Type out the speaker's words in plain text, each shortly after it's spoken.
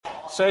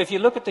So if you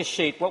look at the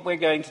sheet, what we're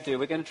going to do,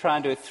 we're going to try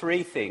and do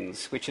 3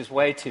 things, which is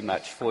way too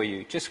much for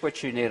you, just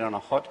what you need on a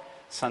hot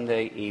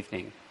Sunday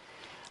evening.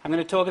 I'm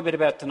going to talk a bit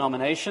about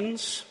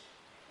denominations,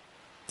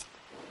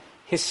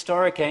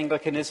 historic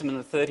Anglicanism and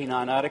the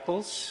 39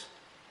 Articles,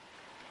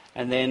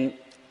 and then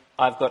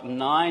I've got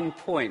 9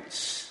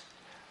 points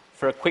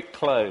for a quick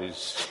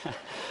close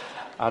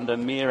under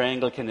Mere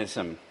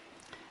Anglicanism.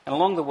 And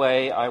along the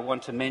way, I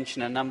want to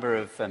mention a number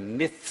of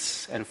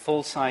myths and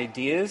false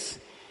ideas,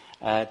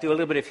 do a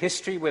little bit of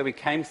history where we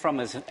came from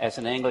as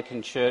an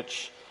Anglican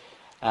church,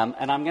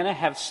 and I'm going to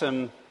have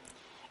some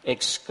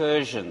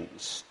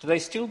excursions. Do they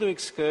still do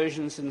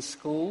excursions in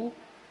school?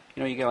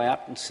 You know, you go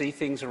out and see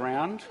things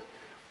around.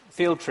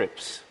 Field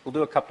trips. We'll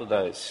do a couple of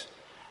those.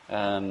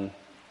 And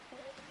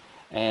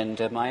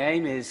my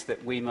aim is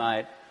that we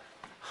might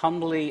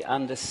humbly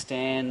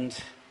understand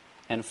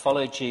and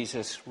follow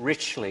Jesus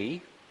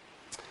richly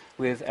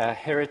with our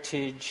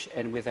heritage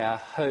and with our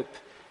hope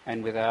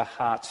and with our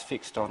hearts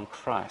fixed on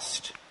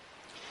Christ.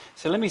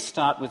 So let me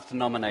start with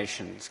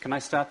denominations. Can I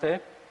start there?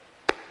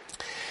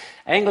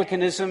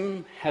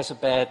 Anglicanism has a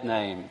bad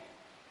name.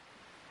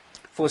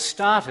 For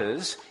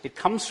starters, it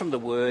comes from the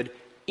word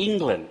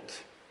England,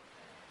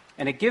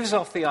 and it gives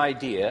off the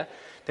idea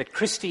that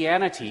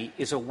Christianity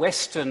is a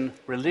Western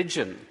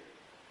religion.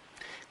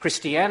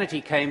 Christianity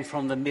came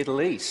from the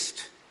Middle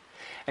East,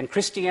 and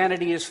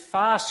Christianity is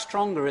far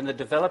stronger in the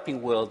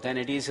developing world than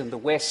it is in the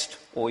West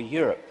or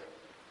Europe.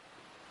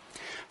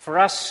 For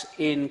us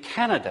in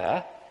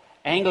Canada,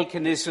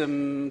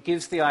 Anglicanism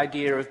gives the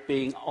idea of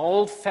being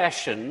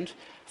old-fashioned,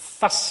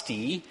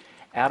 fusty,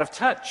 out of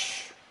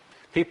touch.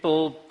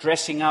 People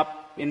dressing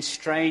up in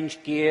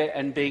strange gear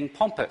and being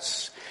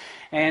pompous.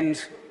 And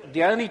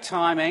the only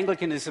time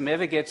Anglicanism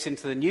ever gets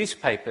into the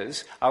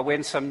newspapers are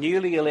when some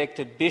newly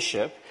elected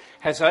bishop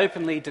has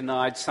openly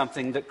denied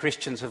something that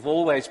Christians have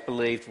always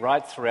believed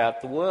right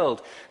throughout the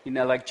world. You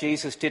know, like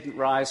Jesus didn't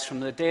rise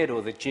from the dead,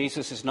 or that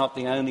Jesus is not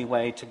the only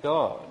way to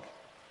God.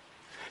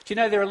 Do you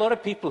know, there are a lot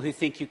of people who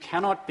think you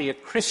cannot be a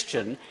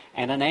Christian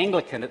and an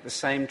Anglican at the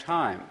same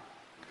time.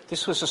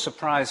 This was a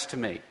surprise to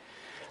me.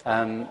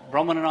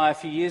 Bronwyn and I, a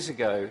few years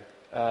ago,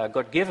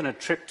 got given a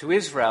trip to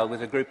Israel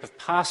with a group of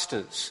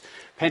pastors,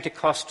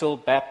 Pentecostal,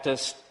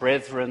 Baptist,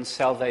 Brethren,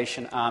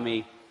 Salvation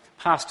Army,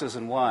 pastors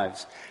and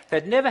wives.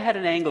 They'd never had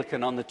an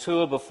Anglican on the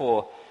tour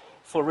before,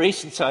 for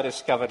reasons I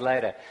discovered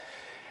later.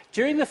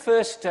 During the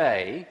first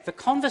day, the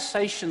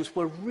conversations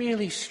were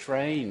really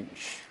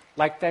strange.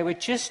 Like they were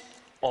just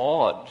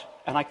odd,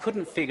 and I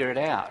couldn't figure it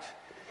out.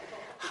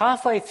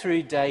 Halfway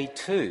through day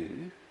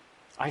 2,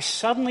 I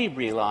suddenly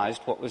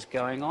realised what was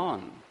going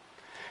on.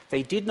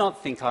 They did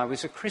not think I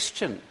was a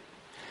Christian.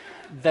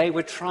 They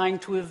were trying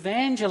to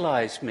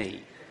evangelise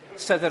me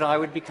so that I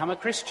would become a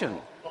Christian.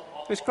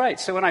 It was great.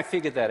 So when I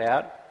figured that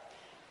out,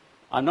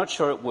 I'm not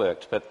sure it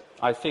worked, but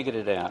I figured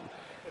it out.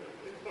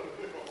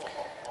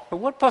 But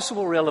what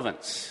possible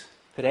relevance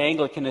could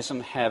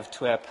Anglicanism have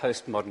to our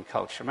postmodern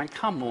culture? I mean,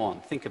 come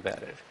on, think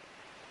about it.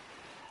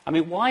 I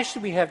mean, why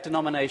should we have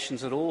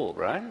denominations at all,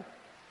 right?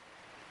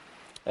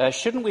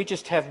 Shouldn't we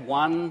just have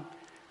one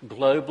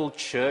global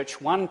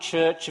church, one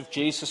church of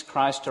Jesus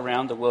Christ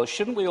around the world?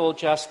 Shouldn't we all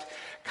just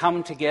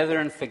come together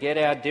and forget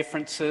our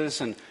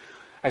differences and,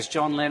 as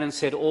John Lennon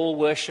said, all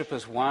worship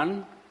as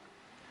one,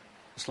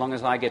 as long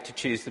as I get to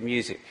choose the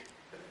music?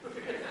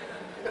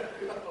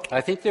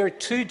 I think there are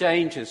 2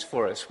 dangers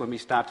for us when we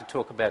start to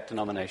talk about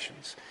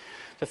denominations.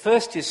 The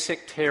first is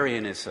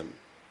sectarianism.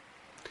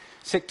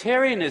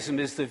 Sectarianism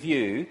is the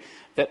view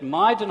that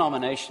my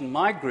denomination,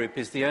 my group,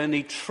 is the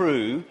only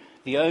true,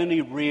 the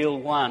only real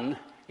one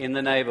in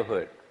the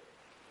neighbourhood.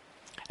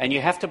 And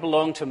you have to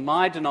belong to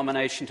my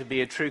denomination to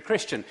be a true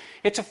Christian.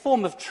 It's a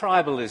form of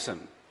tribalism,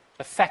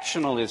 a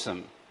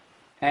factionalism.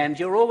 And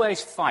you're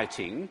always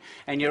fighting,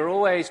 and you're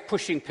always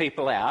pushing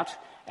people out,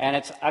 and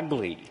it's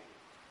ugly.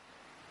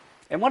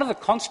 And one of the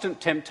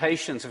constant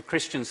temptations of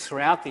Christians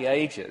throughout the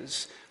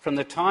ages, from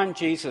the time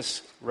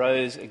Jesus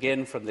rose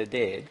again from the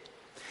dead,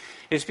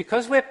 is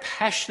because we're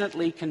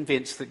passionately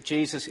convinced that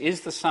Jesus is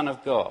the Son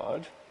of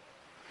God,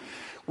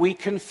 we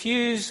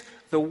confuse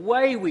the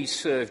way we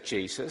serve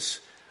Jesus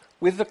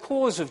with the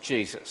cause of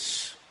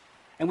Jesus.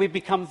 And we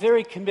become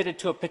very committed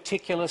to a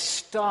particular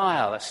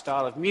style, a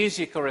style of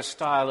music or a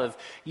style of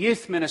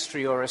youth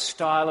ministry or a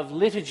style of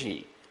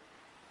liturgy.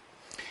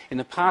 In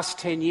the past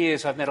 10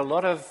 years, I've met a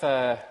lot of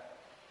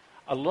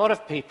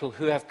people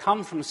who have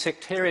come from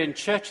sectarian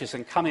churches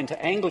and come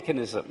into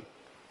Anglicanism.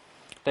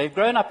 They've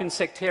grown up in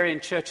sectarian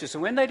churches,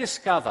 and when they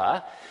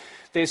discover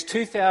there's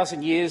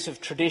 2,000 years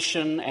of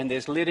tradition and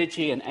there's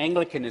liturgy and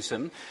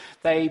Anglicanism,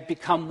 they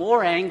become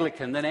more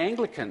Anglican than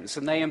Anglicans,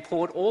 and they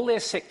import all their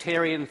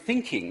sectarian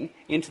thinking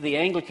into the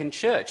Anglican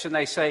church, and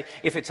they say,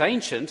 if it's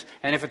ancient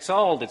and if it's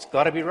old, it's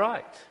got to be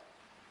right.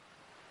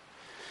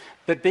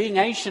 But being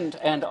ancient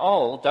and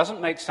old doesn't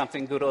make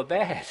something good or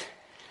bad.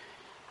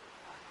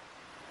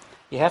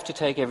 You have to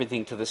take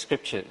everything to the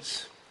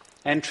Scriptures.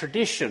 And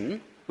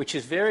tradition, which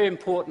is very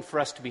important for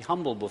us to be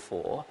humble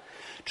before,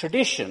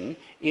 Tradition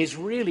is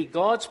really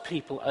God's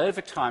people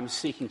over time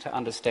seeking to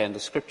understand the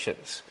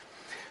Scriptures.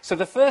 So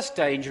the first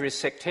danger is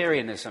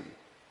sectarianism.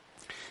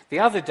 The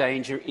other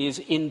danger is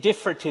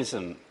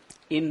indifferentism.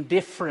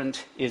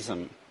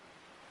 Indifferentism.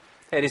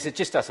 That is, it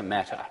just doesn't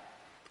matter.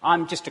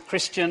 I'm just a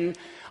Christian.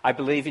 I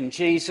believe in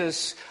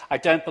Jesus. I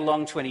don't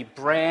belong to any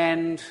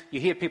brand. You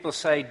hear people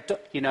say,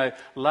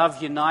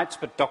 love unites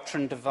but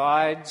doctrine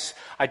divides.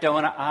 I don't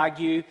want to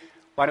argue.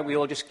 Why don't we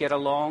all just get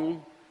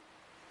along?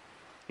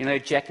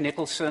 Jack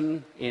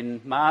Nicholson in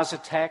Mars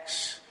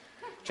Attacks,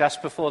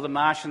 just before the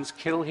Martians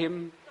kill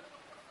him.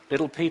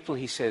 Little people,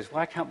 he says,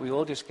 why can't we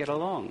all just get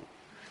along?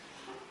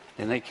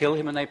 Then they kill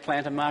him and they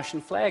plant a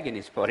Martian flag in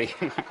his body.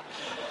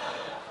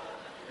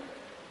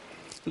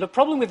 The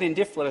problem with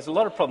indifference, there's a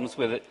lot of problems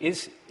with it,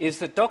 is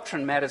that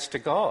doctrine matters to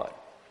God.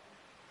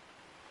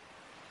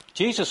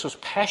 Jesus was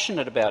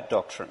passionate about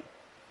doctrine.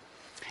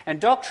 And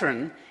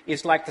doctrine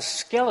is like the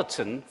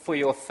skeleton for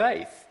your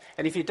faith.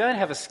 And if you don't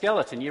have a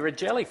skeleton, you're a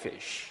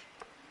jellyfish.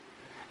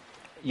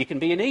 You can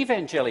be an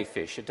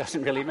evangellyfish, it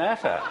doesn't really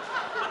matter.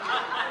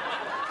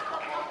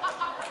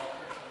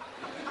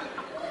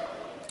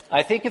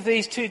 I think of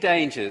these two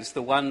dangers,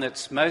 the one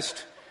that's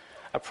most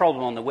a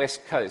problem on the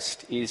West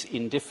Coast is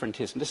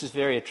indifferentism. This is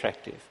very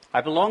attractive.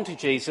 I belong to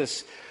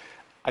Jesus.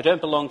 I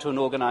don't belong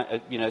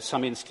to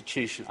some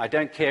institution. I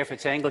don't care if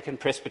it's Anglican,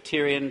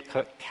 Presbyterian,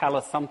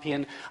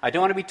 Calathumpian. I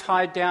don't want to be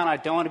tied down. I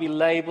don't want to be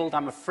labelled.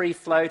 I'm a free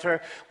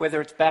floater, whether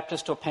it's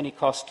Baptist or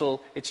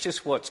Pentecostal. It's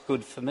just what's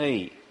good for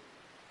me.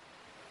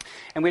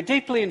 And we're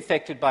deeply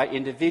infected by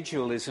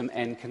individualism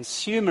and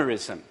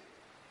consumerism.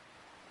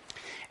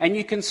 And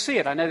you can see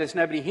it. I know there's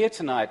nobody here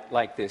tonight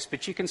like this,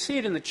 but you can see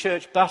it in the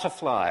church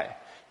butterfly.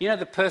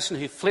 The person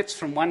who flits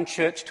from one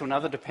church to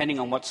another depending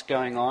on what's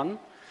going on.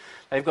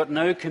 They've got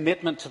no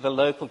commitment to the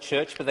local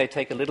church, but they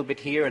take a little bit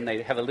here and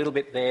they have a little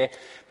bit there,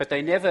 but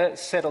they never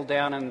settle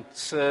down and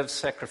serve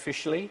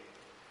sacrificially.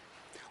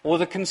 Or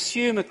the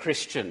consumer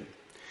Christian,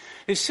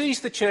 who sees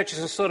the church as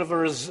a sort of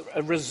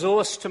a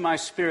resource to my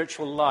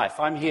spiritual life.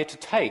 I'm here to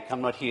take,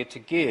 I'm not here to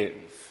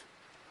give.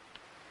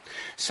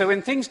 So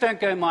when things don't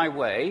go my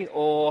way,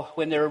 or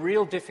when there are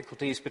real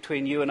difficulties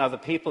between you and other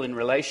people in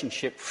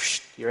relationship,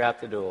 you're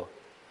out the door.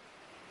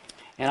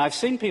 And I've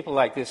seen people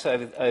like this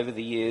over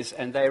the years,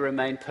 and they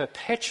remain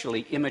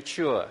perpetually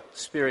immature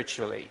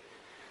spiritually.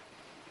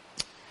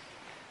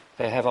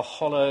 They have a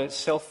hollow,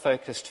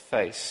 self-focused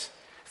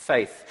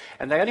faith,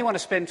 and they only want to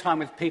spend time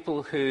with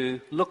people who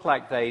look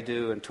like they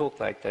do and talk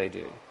like they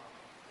do.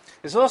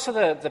 There's also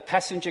the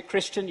passenger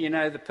Christian,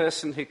 the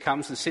person who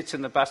comes and sits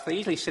in the bus. They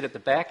usually sit at the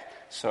back,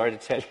 sorry to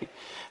tell you.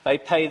 They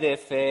pay their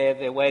fare,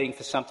 they're waiting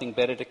for something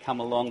better to come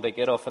along, they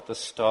get off at the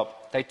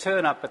stop. They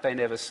turn up, but they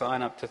never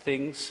sign up to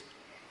things.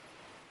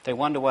 They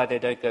wonder why they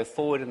don't go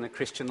forward in the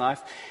Christian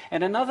life.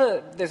 And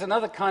there's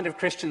another kind of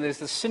Christian, there's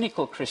the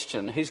cynical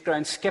Christian, who's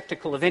grown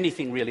sceptical of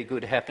anything really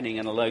good happening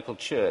in a local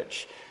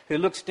church, who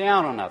looks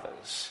down on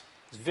others.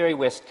 It's very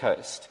West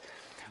Coast.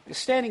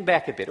 Standing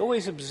back a bit,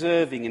 always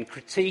observing and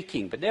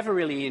critiquing, but never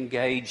really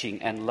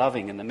engaging and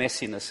loving in the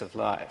messiness of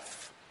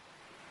life.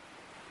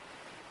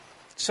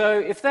 So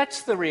if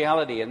that's the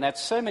reality, and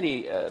that's so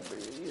many,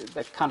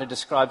 that kind of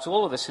describes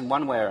all of us in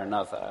one way or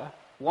another,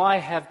 why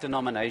have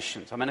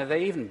denominations? Are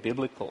they even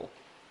biblical?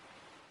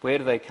 Where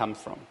do they come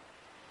from?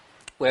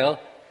 Well,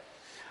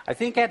 I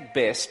think at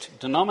best,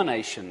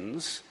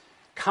 denominations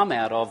come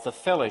out of the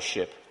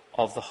fellowship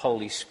of the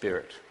Holy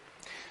Spirit.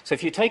 So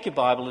if you take your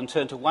Bible and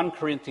turn to 1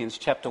 Corinthians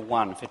chapter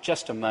 1 for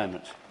just a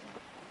moment.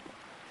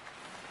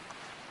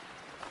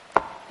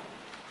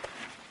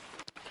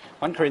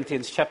 1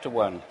 Corinthians chapter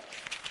 1.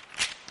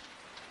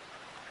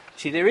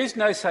 See, there is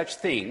no such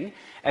thing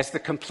as the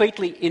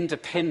completely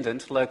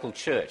independent local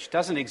church.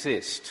 Doesn't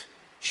exist.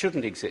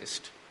 Shouldn't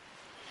exist.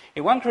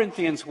 In 1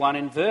 Corinthians 1,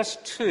 in verse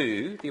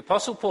 2, the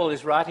Apostle Paul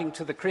is writing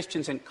to the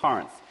Christians in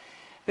Corinth.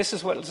 This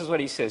is what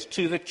he says.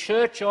 To the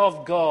church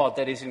of God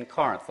that is in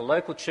Corinth. The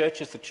local church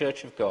is the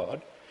church of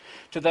God.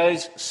 To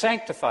those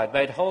sanctified,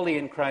 made holy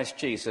in Christ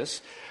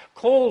Jesus,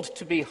 called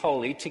to be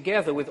holy,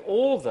 together with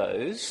all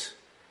those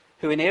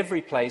who in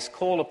every place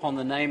call upon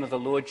the name of the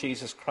Lord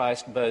Jesus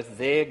Christ, both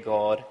their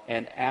God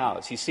and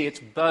ours. You see,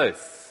 it's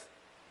both.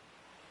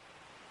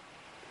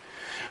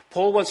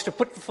 Paul wants to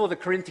put before the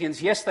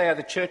Corinthians, yes, they are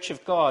the church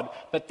of God,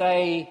 but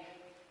they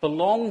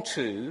belong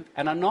to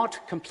and are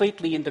not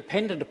completely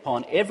independent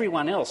upon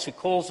everyone else who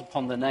calls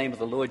upon the name of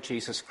the Lord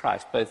Jesus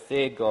Christ, both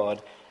their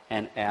God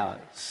and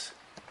ours.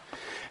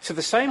 So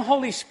the same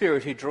Holy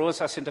Spirit who draws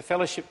us into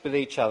fellowship with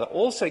each other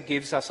also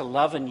gives us a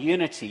love and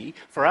unity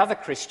for other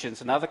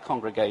Christians and other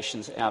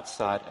congregations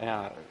outside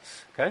ours.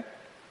 Okay?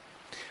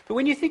 But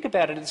when you think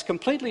about it, it's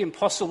completely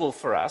impossible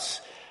for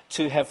us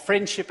to have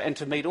friendship and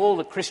to meet all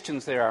the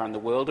Christians there are in the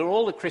world, or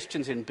all the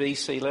Christians in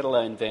BC, let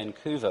alone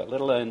Vancouver,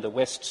 let alone the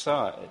West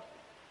Side.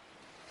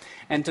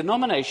 And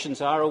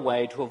denominations are a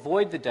way to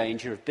avoid the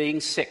danger of being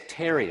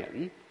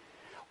sectarian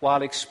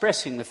while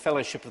expressing the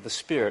fellowship of the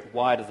Spirit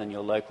wider than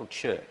your local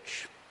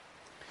church.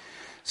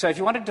 So if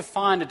you want to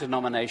define a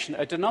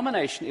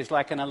denomination is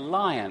like an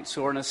alliance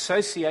or an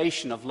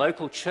association of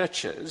local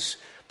churches,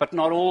 but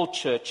not all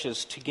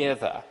churches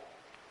together.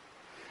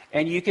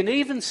 And you can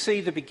even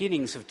see the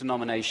beginnings of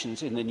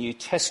denominations in the New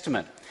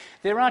Testament.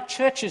 There are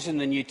churches in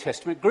the New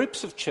Testament,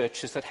 groups of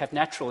churches that have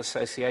natural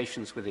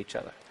associations with each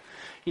other.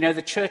 You know,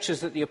 the churches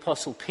that the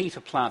Apostle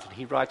Peter planted,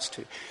 he writes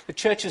to. The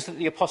churches that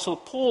the Apostle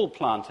Paul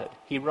planted,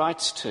 he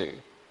writes to.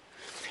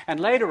 And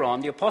later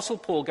on, the Apostle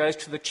Paul goes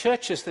to the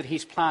churches that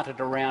he's planted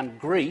around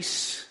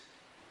Greece,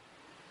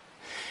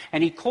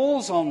 and he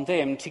calls on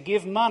them to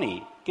give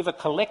money, give a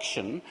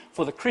collection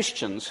for the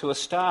Christians who are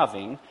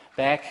starving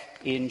back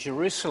in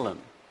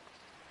Jerusalem.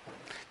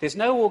 There's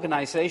no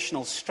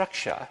organisational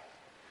structure,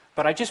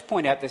 but I just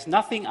point out there's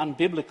nothing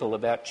unbiblical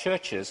about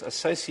churches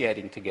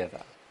associating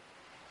together.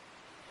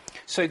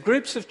 So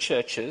groups of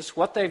churches,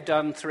 what they've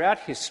done throughout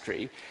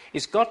history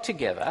is got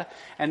together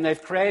and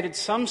they've created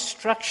some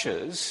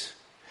structures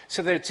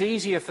so that it's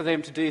easier for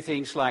them to do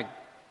things like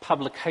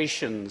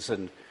publications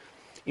and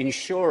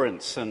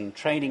insurance and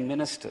training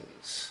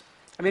ministers.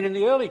 I mean, in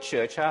the early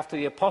church, after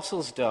the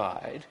apostles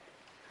died,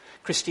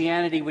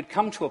 Christianity would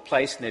come to a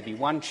place and there'd be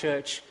one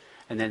church,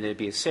 and then there'd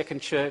be a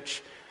second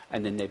church,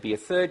 and then there'd be a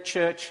third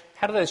church.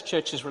 How do those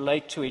churches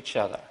relate to each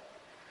other?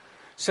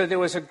 So there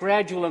was a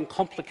gradual and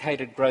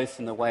complicated growth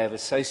in the way of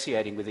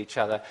associating with each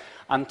other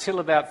until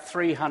about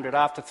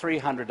after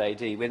 300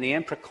 AD, when the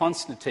Emperor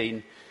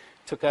Constantine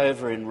took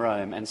over in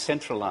Rome and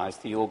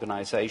centralised the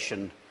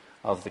organisation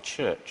of the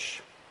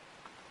church.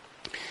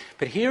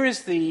 But here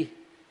is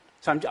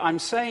so I'm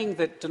saying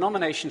that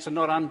denominations are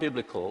not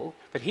unbiblical,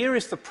 but here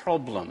is the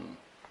problem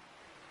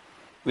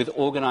with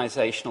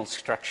organisational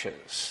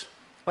structures.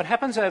 What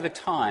happens over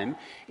time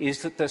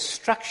is that the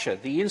structure,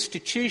 the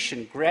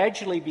institution,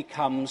 gradually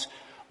becomes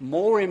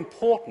more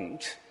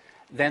important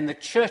than the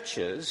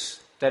churches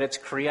that it's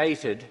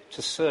created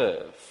to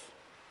serve.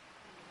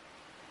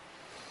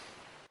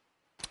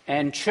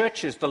 And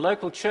churches, the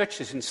local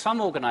churches in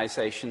some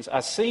organisations,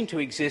 are seen to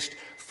exist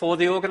for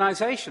the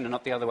organisation and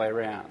not the other way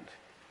around.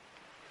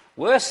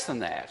 Worse than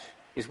that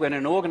is when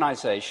an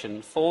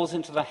organisation falls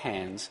into the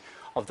hands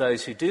of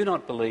those who do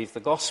not believe the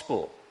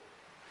gospel.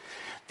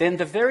 Then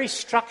the very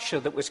structure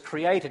that was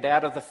created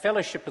out of the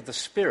fellowship of the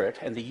Spirit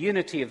and the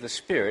unity of the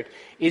Spirit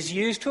is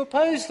used to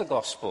oppose the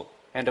gospel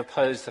and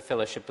oppose the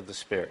fellowship of the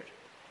Spirit.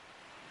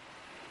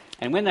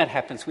 And when that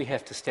happens, we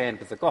have to stand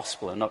with the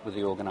gospel and not with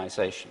the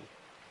organisation.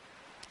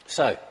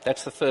 So,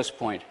 that's the first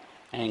point,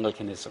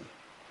 Anglicanism.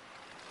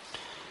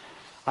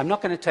 I'm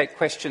not going to take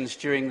questions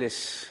during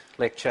this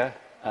lecture,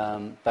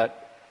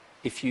 but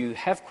if you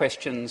have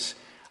questions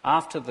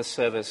after the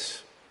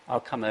service, I'll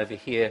come over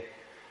here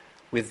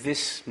with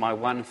this, my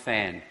one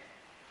fan.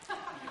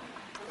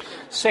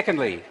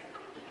 Secondly,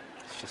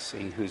 just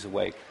seeing who's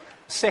awake.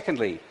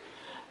 Secondly,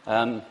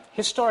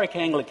 historic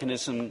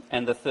Anglicanism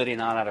and the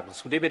 39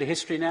 Articles. We'll do a bit of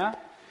history now.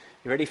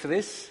 You ready for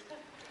this?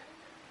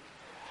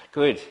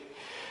 Good.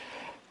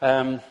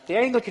 The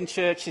Anglican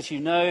Church, as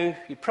you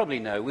probably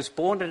know, was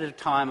born at a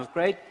time of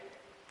great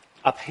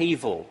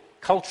upheaval,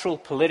 cultural,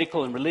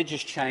 political and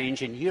religious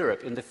change in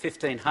Europe in the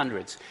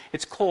 1500s.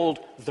 It's called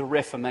the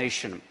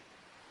Reformation.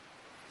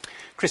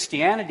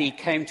 Christianity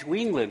came to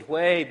England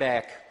way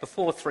back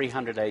before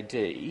 300 AD,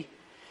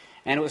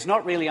 and it was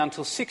not really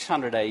until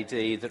 600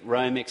 AD that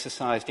Rome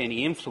exercised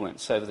any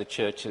influence over the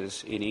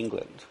churches in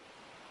England.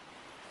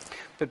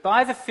 But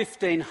by the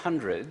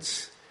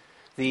 1500s,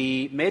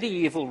 the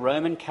medieval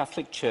Roman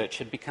Catholic Church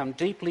had become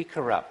deeply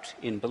corrupt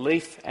in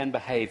belief and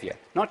behaviour.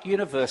 Not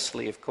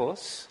universally, of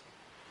course,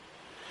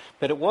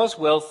 but it was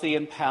wealthy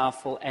and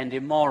powerful and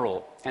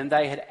immoral, and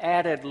they had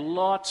added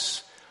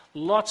lots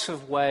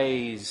of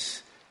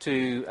ways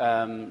to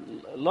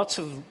lots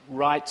of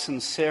rites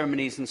and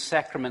ceremonies and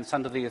sacraments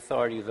under the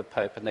authority of the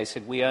Pope, and they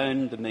said, we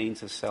own the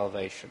means of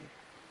salvation.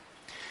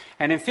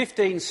 And in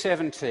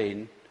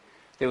 1517,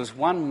 there was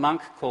one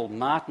monk called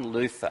Martin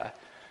Luther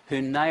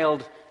who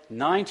nailed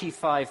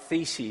 95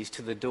 theses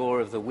to the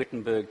door of the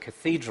Wittenberg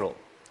Cathedral,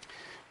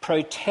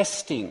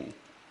 protesting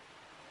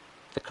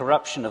the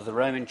corruption of the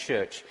Roman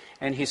Church.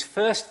 And his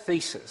first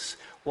thesis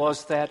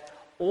was that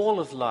all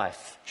of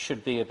life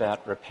should be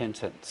about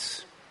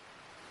repentance.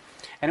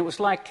 And it was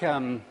like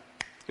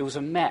it was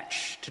a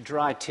match to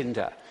dry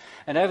tinder.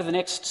 And over the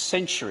next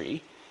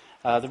century,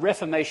 the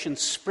Reformation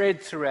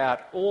spread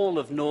throughout all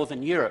of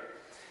Northern Europe,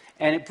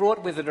 and it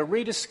brought with it a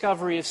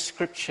rediscovery of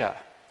Scripture,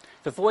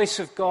 the voice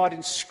of God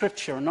in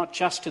Scripture and not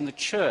just in the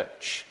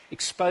church,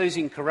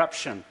 exposing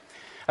corruption,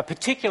 a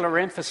particular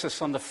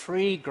emphasis on the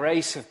free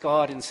grace of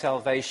God in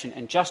salvation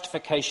and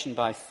justification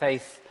by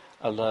faith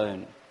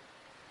alone.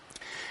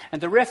 And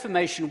the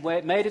Reformation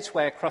made its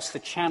way across the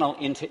Channel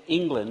into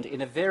England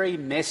in a very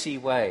messy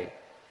way.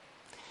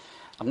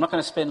 I'm not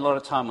going to spend a lot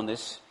of time on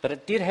this, but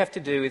it did have to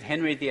do with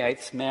Henry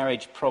VIII's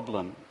marriage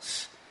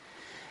problems.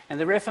 And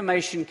the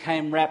Reformation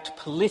came wrapped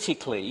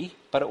politically,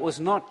 but it was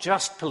not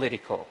just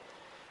political.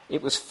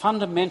 It was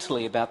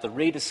fundamentally about the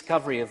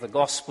rediscovery of the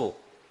gospel.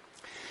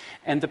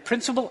 And the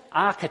principal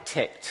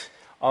architect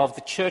of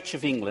the Church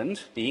of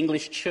England, the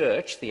English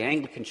Church, the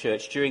Anglican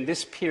Church, during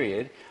this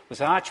period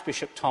was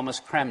Archbishop Thomas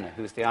Cranmer,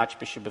 who was the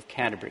Archbishop of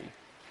Canterbury,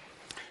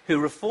 who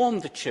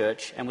reformed the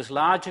Church and was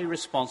largely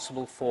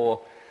responsible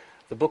for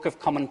the Book of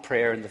Common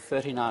Prayer and the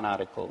 39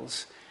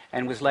 Articles,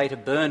 and was later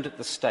burned at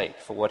the stake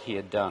for what he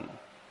had done.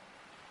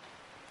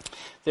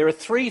 There are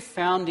 3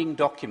 founding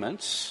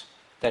documents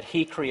that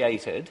he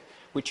created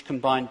which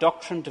combine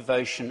doctrine,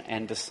 devotion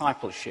and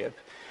discipleship,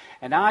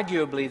 and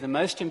arguably the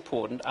most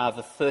important are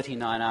the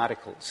 39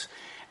 Articles,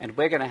 and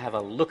we're going to have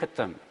a look at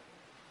them.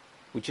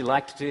 Would you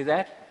like to do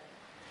that?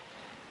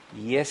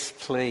 Yes,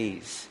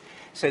 please.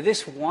 So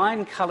this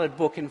wine-coloured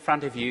book in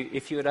front of you,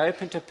 if you would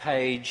open to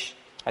page,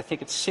 I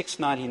think it's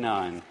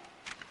 699.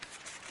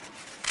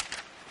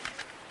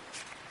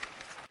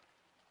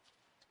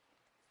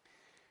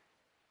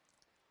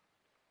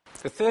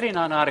 The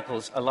 39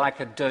 Articles are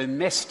like a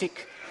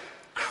domestic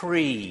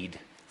creed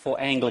for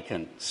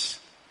Anglicans.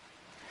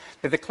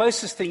 They're the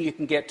closest thing you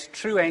can get to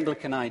true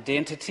Anglican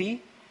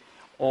identity,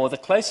 or the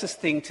closest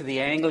thing to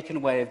the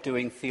Anglican way of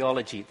doing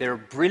theology. They're a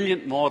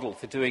brilliant model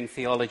for doing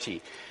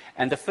theology.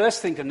 And the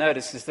first thing to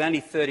notice is there's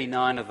only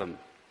 39 of them.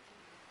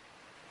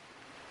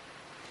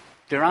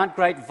 There aren't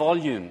great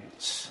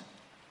volumes.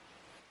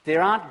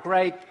 There aren't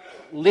great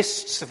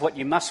lists of what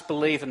you must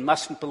believe and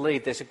mustn't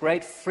believe. There's a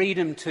great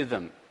freedom to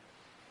them.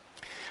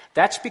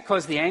 That's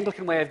because the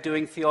Anglican way of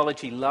doing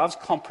theology loves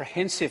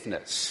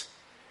comprehensiveness.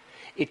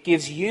 It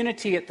gives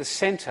unity at the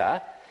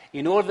centre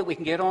in order that we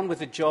can get on with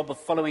the job of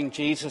following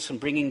Jesus and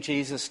bringing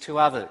Jesus to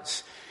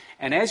others.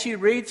 And as you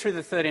read through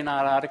the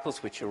 39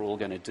 Articles, which you're all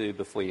going to do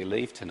before you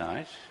leave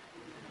tonight,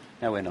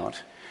 no, we're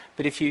not,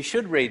 but if you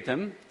should read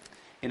them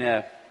in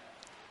a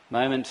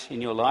moment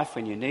in your life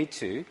when you need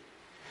to,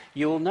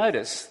 you will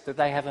notice that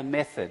they have a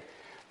method.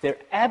 They're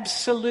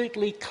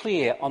absolutely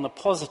clear on the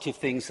positive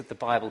things that the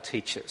Bible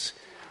teaches.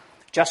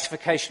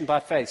 Justification by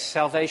faith,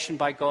 salvation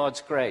by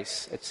God's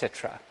grace,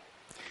 etc.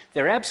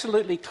 They're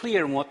absolutely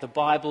clear on what the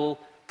Bible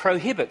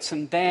prohibits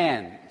and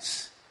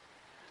bans.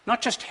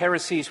 Not just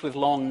heresies with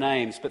long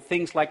names, but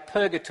things like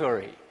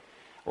purgatory,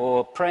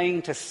 or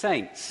praying to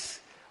saints,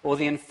 or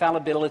the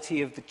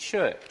infallibility of the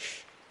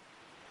church.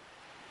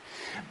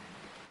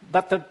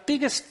 But the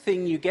biggest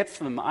thing you get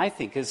from them, I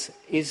think,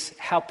 is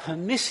how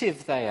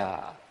permissive they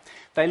are.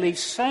 They leave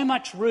so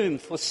much room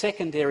for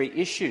secondary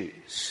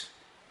issues.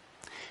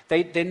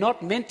 They're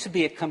not meant to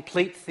be a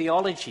complete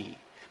theology,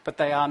 but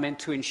they are meant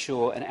to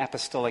ensure an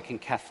apostolic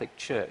and Catholic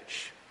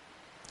church.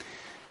 Do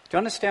you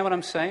understand what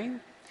I'm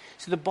saying?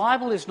 So the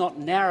Bible is not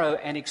narrow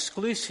and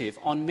exclusive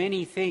on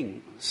many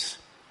things.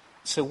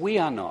 So we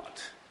are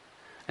not.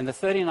 And the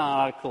 39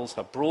 Articles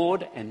are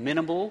broad and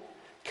minimal,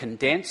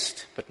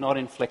 condensed, but not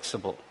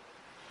inflexible.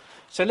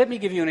 So let me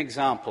give you an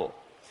example.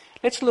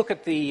 Let's look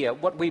at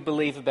what we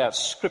believe about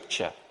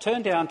Scripture.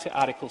 Turn down to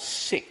Article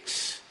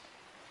 6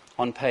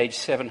 on page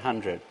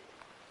 700.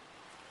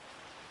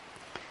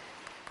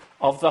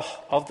 Of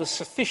the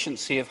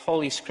sufficiency of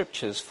Holy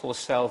Scriptures for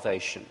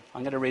salvation.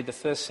 I'm going to read the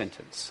first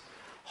sentence.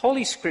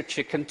 Holy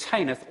Scripture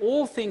containeth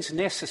all things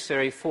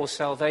necessary for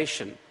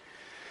salvation,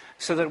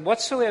 so that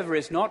whatsoever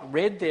is not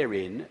read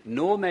therein,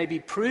 nor may be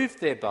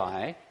proved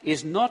thereby,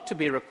 is not to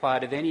be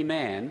required of any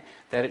man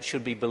that it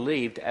should be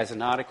believed as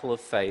an article of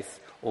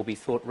faith or be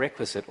thought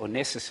requisite or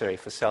necessary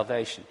for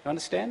salvation. You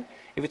understand?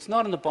 If it's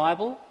not in the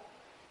Bible,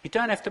 you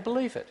don't have to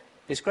believe it.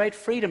 There's great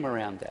freedom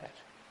around that.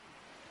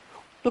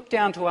 Look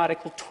down to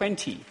Article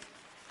 20.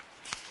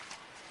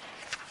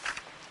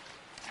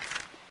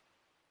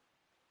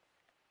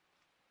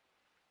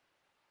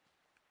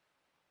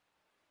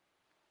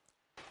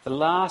 The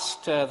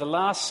last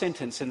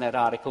sentence in that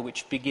article,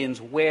 which begins,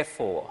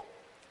 wherefore,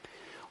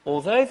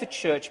 although the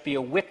church be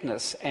a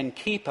witness and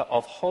keeper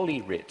of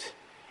Holy Writ,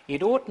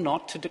 it ought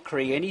not to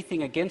decree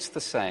anything against the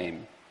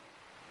same.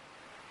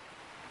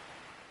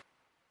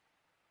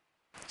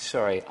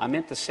 Sorry, I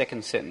meant the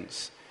second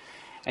sentence.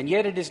 And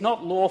yet it is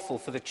not lawful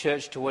for the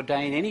church to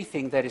ordain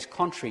anything that is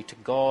contrary to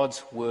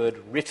God's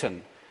word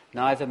written,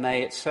 neither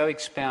may it so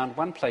expound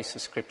one place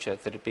of Scripture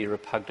that it be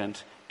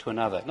repugnant to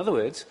another. In other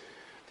words,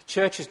 the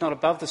church is not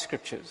above the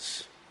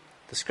Scriptures.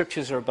 The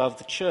Scriptures are above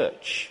the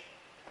church.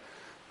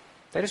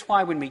 That is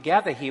why when we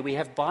gather here, we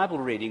have Bible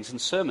readings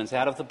and sermons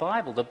out of the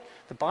Bible.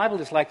 The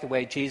Bible is like the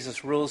way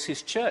Jesus rules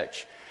his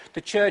church. The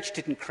church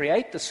didn't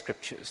create the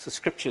Scriptures. The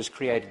Scriptures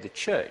created the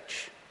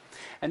church.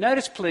 And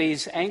notice,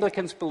 please,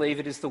 Anglicans believe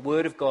it is the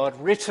Word of God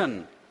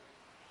written.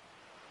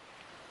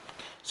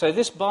 So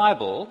this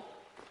Bible,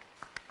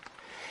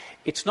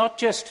 it's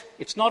not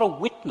a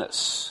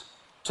witness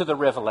to the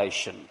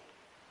revelation.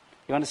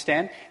 You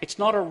understand? It's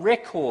not a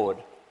record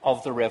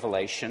of the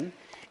revelation.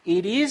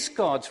 It is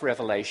God's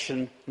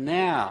revelation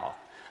now.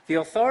 The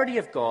authority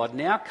of God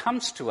now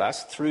comes to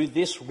us through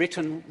this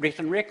written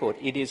record.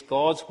 It is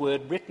God's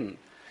word written.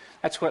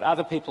 That's what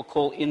other people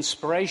call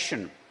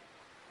inspiration.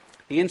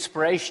 The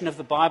inspiration of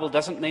the Bible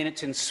doesn't mean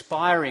it's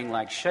inspiring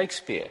like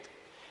Shakespeare.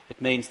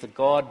 It means that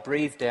God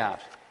breathed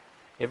out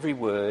every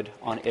word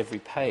on every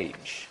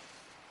page.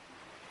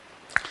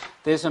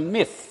 There's a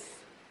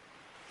myth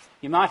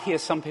You might hear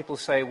some people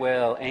say,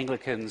 well,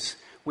 Anglicans,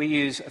 we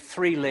use a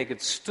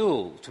three-legged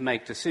stool to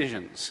make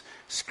decisions: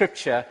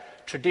 Scripture,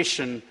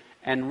 tradition,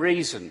 and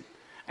reason,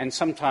 and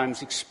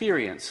sometimes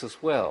experience as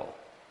well.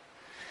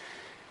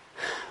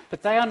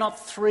 But they are not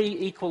three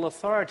equal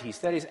authorities.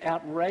 That is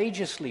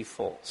outrageously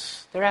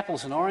false. They're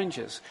apples and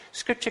oranges.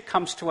 Scripture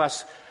comes to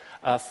us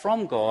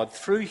from God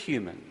through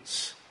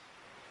humans,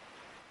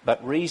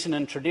 but reason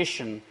and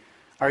tradition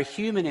are a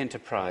human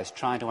enterprise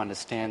trying to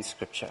understand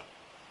Scripture.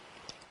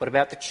 What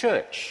about the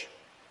church?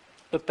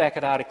 Look back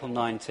at Article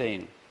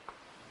 19.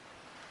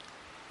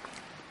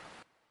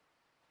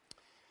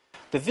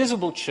 The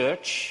visible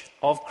church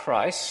of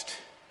Christ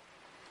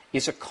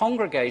is a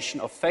congregation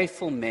of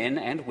faithful men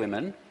and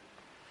women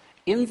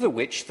in the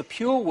which the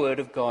pure word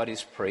of God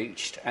is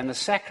preached and the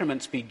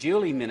sacraments be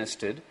duly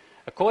ministered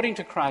according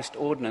to Christ's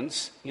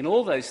ordinance in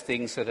all those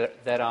things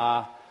that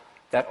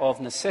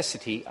of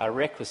necessity are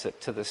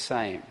requisite to the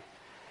same.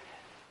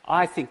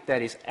 I think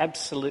that is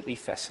absolutely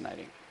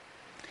fascinating.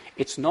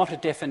 It's not a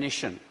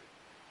definition.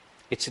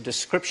 It's a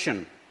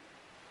description.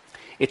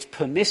 It's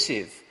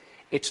permissive.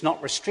 It's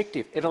not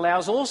restrictive. It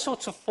allows all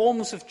sorts of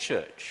forms of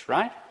church,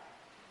 right?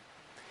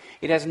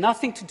 It has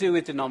nothing to do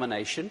with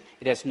denomination.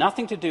 It has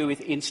nothing to do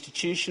with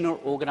institution or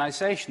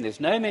organisation. There's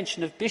no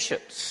mention of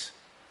bishops,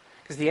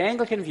 because the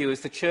Anglican view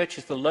is the church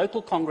is the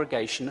local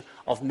congregation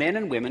of men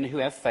and women who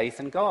have faith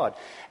in God.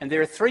 And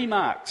there are three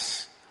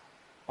marks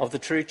of the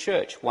true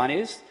church. One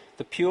is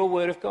the pure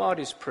word of God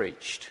is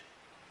preached.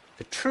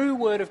 The true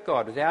word of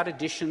God without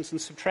additions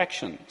and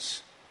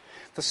subtractions.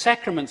 The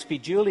sacraments be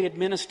duly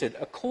administered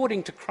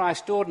according to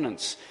Christ's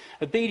ordinance,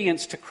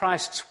 obedience to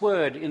Christ's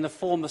word in the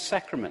form of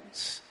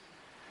sacraments.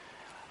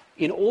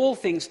 In all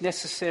things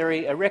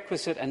necessary, a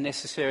requisite and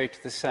necessary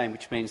to the same,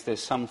 which means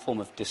there's some form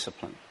of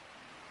discipline.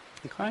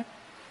 Okay?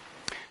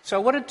 So I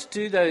wanted to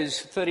do those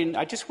 13,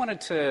 I just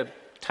wanted to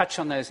touch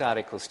on those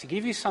articles to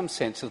give you some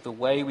sense of the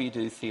way we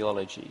do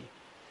theology.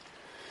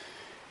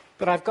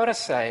 But I've got to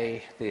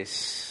say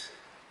this,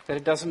 that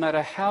it doesn't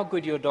matter how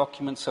good your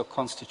documents or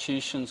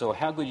constitutions or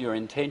how good your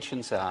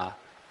intentions are,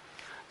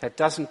 that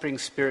doesn't bring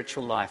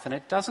spiritual life, and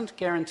it doesn't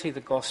guarantee the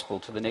gospel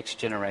to the next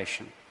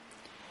generation.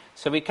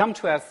 So we come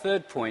to our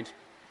third point,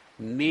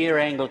 Mere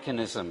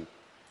Anglicanism.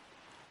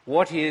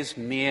 What is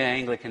Mere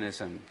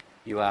Anglicanism,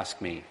 you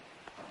ask me?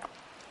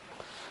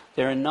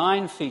 There are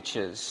 9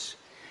 features,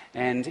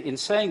 and in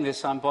saying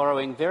this I'm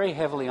borrowing very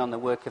heavily on the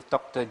work of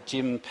Dr.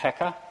 Jim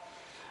Packer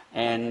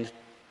and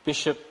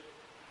Bishop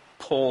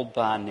Paul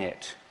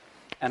Barnett.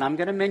 And I'm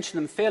going to mention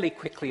them fairly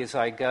quickly as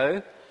I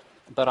go,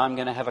 but I'm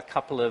going to have a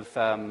couple of,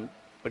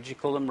 what do you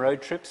call them,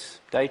 road trips,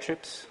 day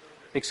trips,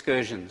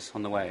 excursions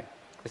on the way.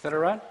 Is that all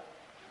right?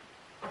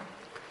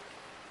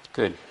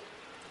 Good.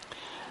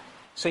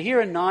 So here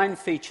are 9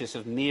 features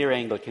of Mere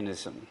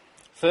Anglicanism.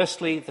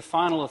 Firstly, the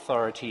final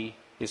authority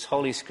is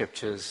Holy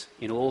Scriptures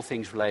in all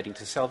things relating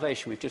to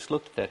salvation. We've just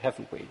looked at that,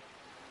 haven't we?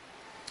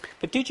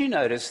 But did you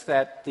notice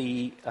that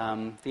the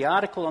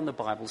article on the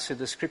Bible said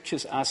the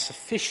Scriptures are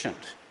sufficient?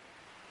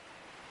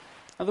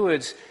 In other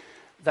words,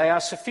 they are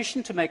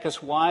sufficient to make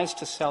us wise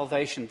to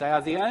salvation. They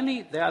are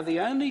the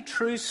only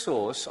true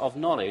source of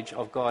knowledge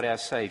of God our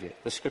Saviour,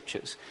 the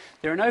Scriptures.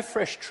 There are no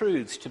fresh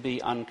truths to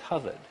be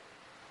uncovered.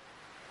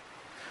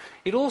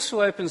 It also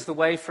opens the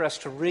way for us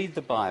to read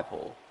the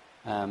Bible.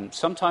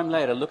 Sometime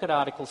later, look at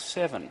Article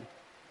 7.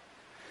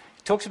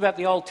 It talks about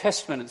the Old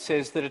Testament. It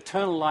says that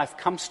eternal life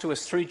comes to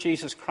us through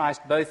Jesus Christ,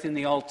 both in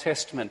the Old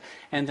Testament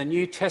and the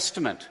New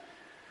Testament.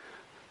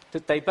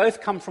 That they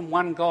both come from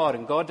one God,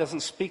 and God doesn't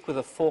speak with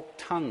a forked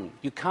tongue.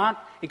 You can't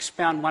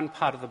expound one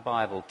part of the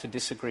Bible to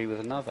disagree with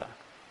another.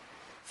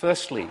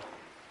 Firstly,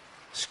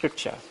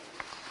 Scripture.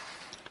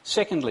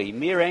 Secondly,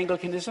 Mere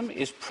Anglicanism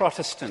is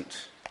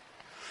Protestant.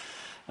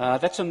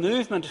 That's a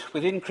movement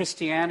within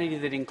Christianity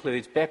that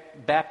includes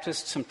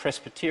Baptists and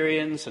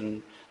Presbyterians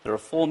and the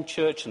Reformed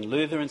Church and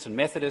Lutherans and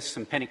Methodists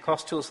and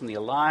Pentecostals and the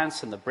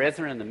Alliance and the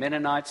Brethren and the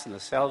Mennonites and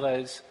the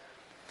Salvos.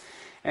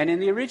 And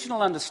in the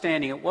original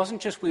understanding, it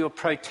wasn't just we were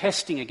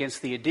protesting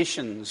against the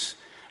additions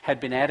had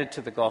been added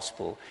to the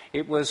gospel.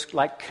 It was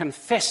like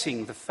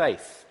confessing the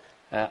faith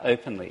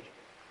openly.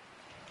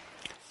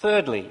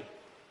 Thirdly,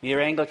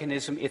 Mere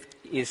Anglicanism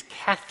is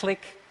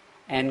Catholic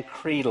and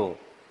creedal.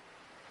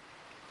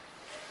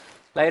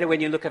 Later,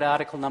 when you look at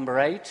article number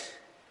 8,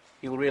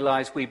 you'll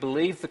realise we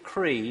believe the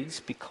creeds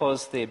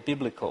because they're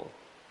biblical.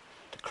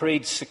 The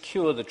creeds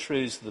secure the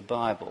truths of the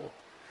Bible.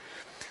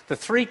 The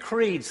 3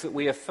 creeds that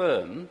we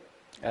affirm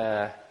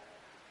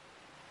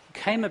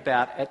came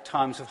about at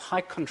times of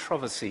high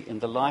controversy in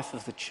the life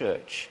of the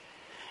church.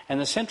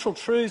 And the central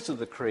truths of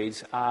the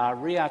creeds are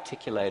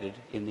re-articulated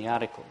in the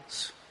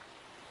articles.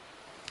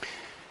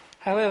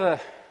 However,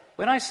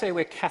 when I say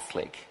we're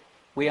Catholic,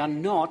 we are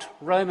not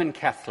Roman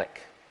Catholic.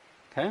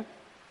 Okay?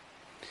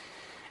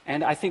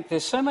 And I think there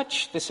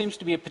seems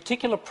to be a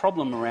particular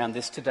problem around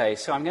this today.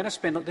 So we're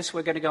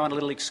going to go on a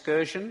little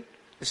excursion.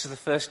 This is the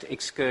first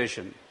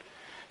excursion.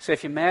 So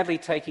if you're madly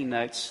taking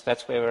notes,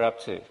 that's where we're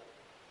up to.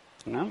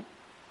 You know?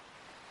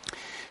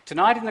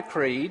 Tonight in the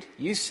Creed,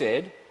 you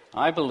said,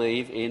 I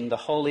believe in the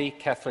Holy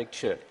Catholic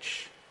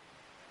Church.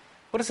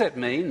 What does that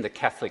mean, the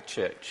Catholic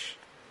Church?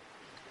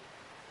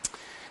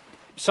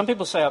 Some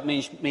people say it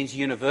means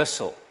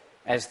universal,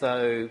 as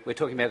though we're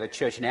talking about the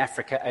church in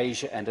Africa,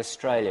 Asia and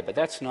Australia, but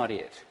that's not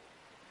it.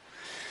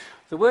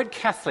 The word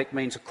Catholic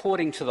means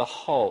according to the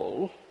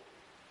whole,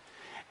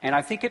 and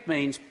I think it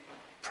means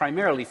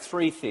primarily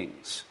three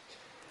things.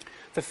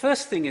 The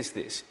first thing is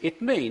this: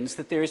 it means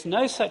that there is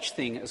no such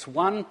thing as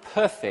one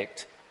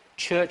perfect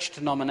church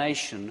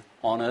denomination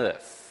on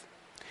earth,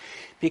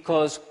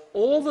 because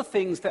all the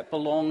things that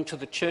belong to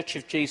the Church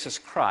of Jesus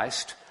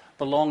Christ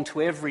belong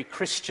to every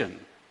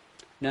Christian,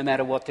 no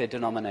matter what their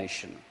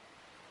denomination.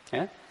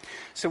 Yeah?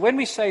 So when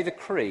we say the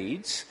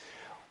creeds,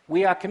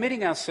 we are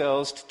committing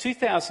ourselves to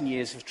 2,000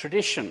 years of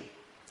tradition.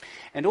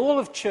 And all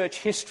of church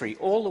history,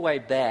 all the way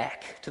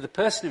back to the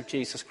person of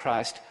Jesus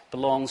Christ,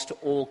 belongs to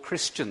all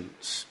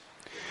Christians.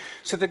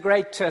 So the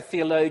great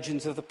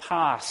theologians of the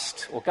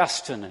past,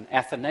 Augustine and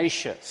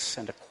Athanasius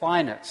and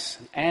Aquinas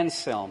and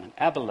Anselm and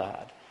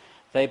Abelard,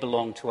 they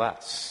belong to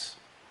us.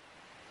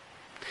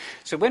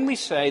 So when we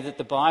say that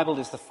the Bible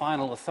is the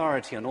final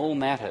authority on all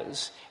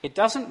matters, it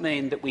doesn't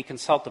mean that we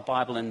consult the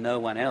Bible and no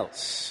one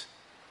else.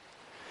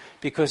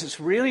 Because it's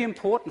really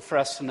important for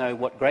us to know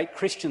what great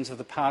Christians of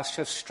the past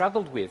have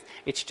struggled with.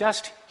 It's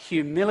just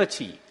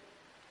humility.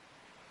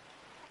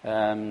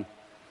 Ben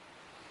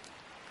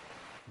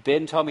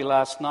told me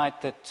last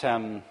night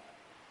that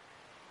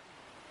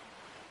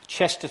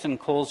Chesterton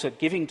calls it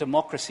giving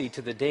democracy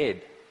to the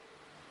dead.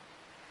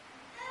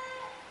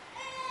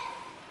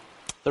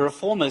 The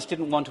Reformers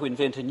didn't want to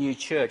invent a new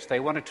church.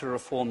 They wanted to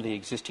reform the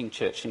existing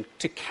church. And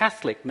to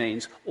Catholic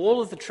means all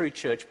of the true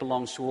church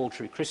belongs to all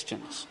true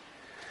Christians.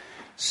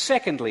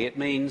 Secondly,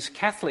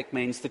 Catholic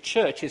means the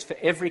church is for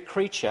every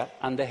creature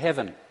under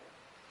heaven.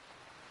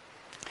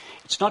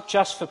 It's not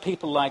just for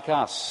people like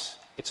us.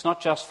 It's not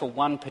just for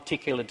one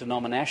particular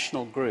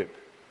denominational group.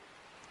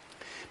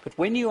 But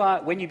when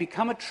you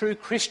become a true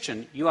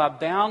Christian, you are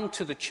bound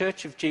to the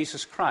Church of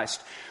Jesus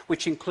Christ,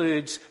 which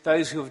includes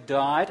those who have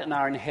died and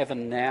are in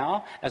heaven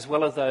now, as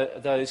well as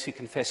those who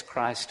confess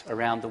Christ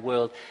around the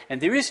world. And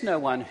there is no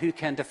one who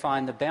can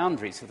define the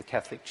boundaries of the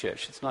Catholic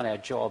Church. It's not our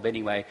job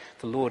anyway.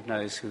 The Lord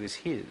knows who is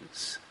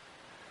his.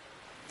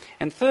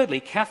 And thirdly,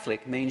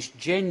 Catholic means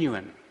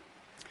genuine.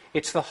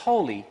 It's the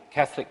Holy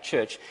Catholic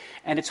Church.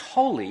 And it's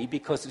holy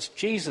because it's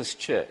Jesus'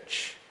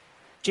 church.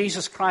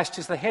 Jesus Christ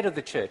is the head of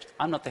the church.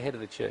 I'm not the head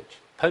of the church.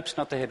 Pope's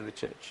not the head of the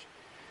church.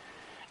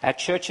 Our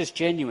church's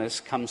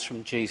genuineness comes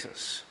from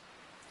Jesus.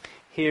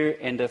 Here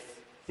endeth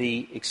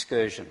the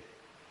excursion.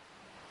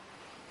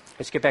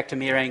 Let's get back to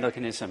Mere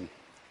Anglicanism.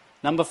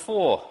 Number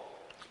 4.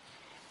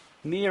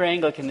 Mere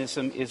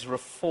Anglicanism is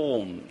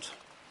reformed.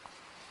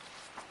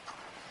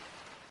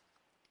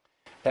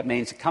 That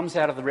means it comes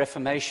out of the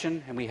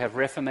Reformation, and we have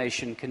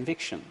Reformation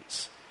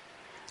convictions.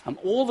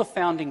 All the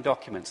founding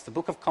documents, the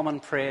Book of Common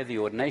Prayer, the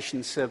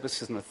ordination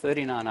services and the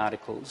 39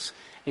 Articles,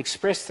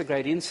 express the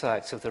great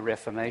insights of the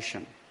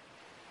Reformation.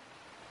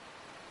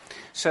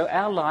 So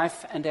our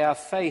life and our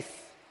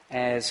faith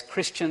as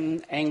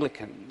Christian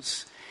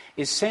Anglicans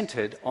is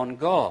centred on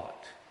God,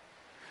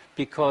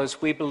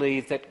 because we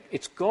believe that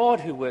it's God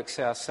who works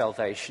our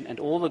salvation and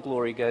all the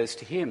glory goes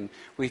to him.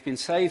 We've been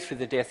saved through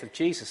the death of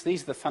Jesus.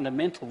 These are the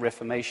fundamental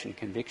Reformation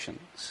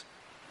convictions.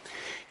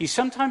 You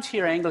sometimes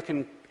hear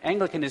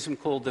Anglicanism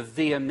called the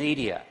Via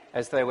Media,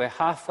 as though we're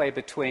halfway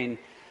between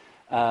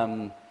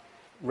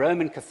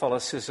Roman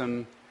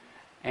Catholicism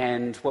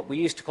and what we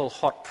used to call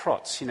hot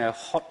prots,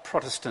 hot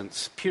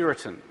Protestants,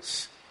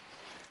 Puritans.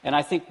 And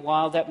I think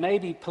while that may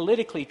be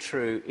politically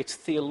true, it's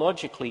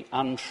theologically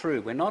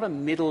untrue. We're not a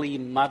middly,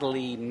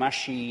 muddly,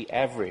 mushy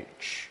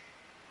average.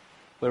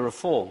 We're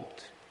reformed.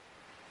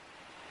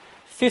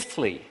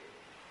 Fifthly,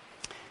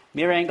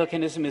 Mere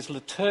Anglicanism is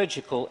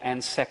liturgical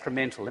and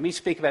sacramental. Let me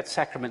speak about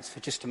sacraments for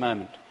just a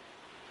moment.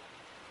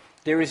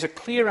 There is a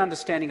clear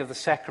understanding of the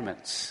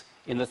sacraments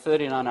in the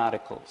 39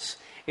 Articles.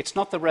 It's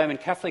not the Roman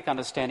Catholic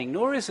understanding,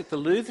 nor is it the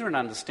Lutheran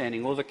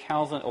understanding or the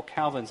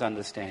Calvin's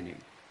understanding.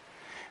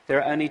 There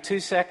are only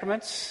 2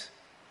 sacraments,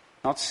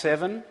 not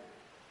 7,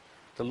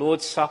 the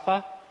Lord's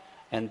Supper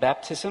and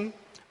baptism.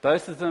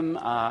 Both of them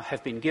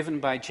have been given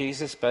by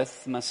Jesus. Both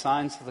of them are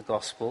signs of the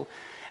gospel,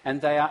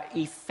 and they are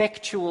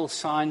effectual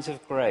signs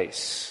of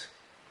grace.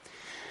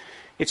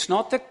 It's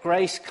not that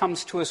grace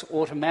comes to us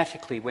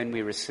automatically when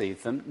we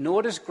receive them,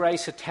 nor does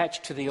grace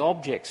attach to the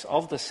objects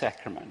of the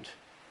sacrament.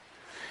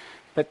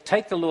 But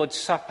take the Lord's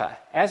Supper.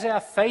 As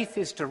our faith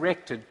is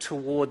directed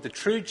toward the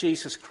true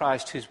Jesus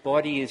Christ, whose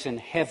body is in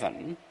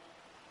heaven,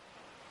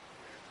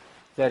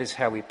 that is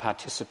how we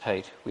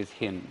participate with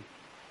him.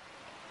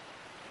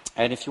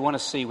 And if you want to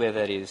see where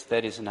that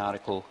is in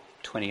Article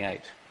 28.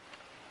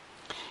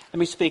 Let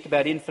me speak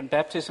about infant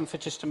baptism for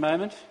just a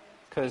moment,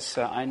 because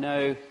I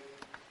know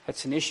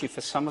that's an issue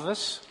for some of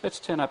us. Let's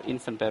turn up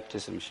infant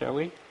baptism, shall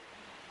we?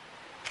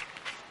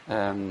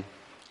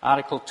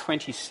 Article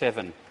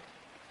 27.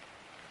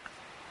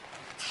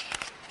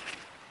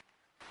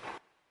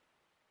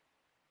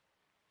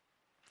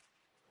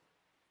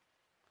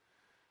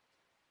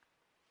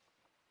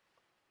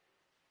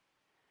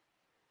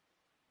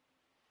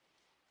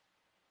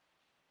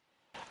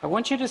 I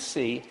want you to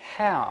see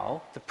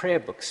how the prayer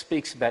book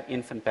speaks about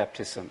infant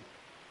baptism.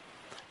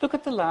 Look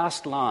at the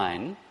last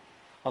line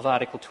of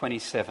Article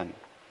 27.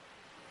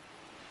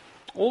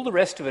 All the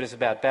rest of it is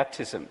about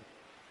baptism.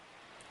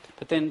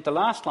 But then the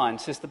last line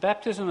says, the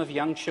baptism of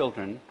young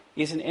children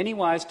is in any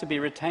wise to be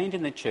retained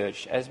in the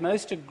church as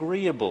most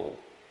agreeable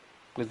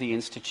with the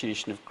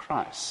institution of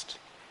Christ.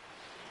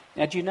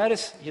 Now, do you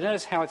notice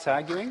how it's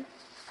arguing?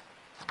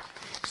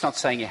 It's not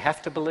saying you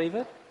have to believe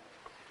it.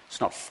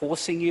 It's not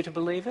forcing you to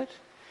believe it.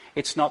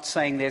 It's not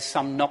saying there's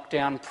some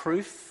knockdown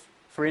proof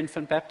for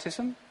infant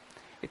baptism.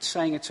 It's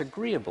saying it's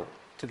agreeable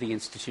to the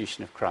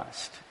institution of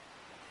Christ.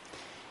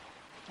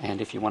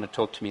 And if you want to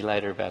talk to me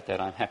later about that,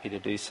 I'm happy to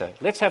do so.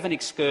 Let's have an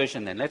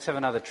excursion then. Let's have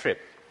another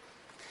trip.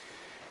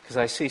 Because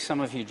I see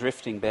some of you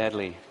drifting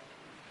badly.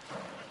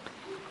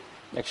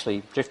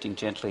 Actually, drifting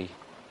gently.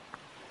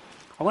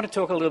 I want to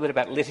talk a little bit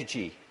about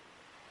liturgy.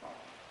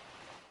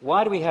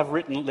 Why do we have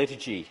written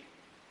liturgy?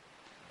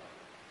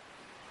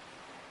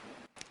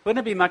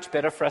 Wouldn't it be much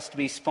better for us to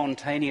be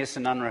spontaneous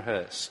and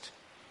unrehearsed?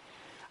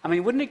 I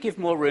mean, wouldn't it give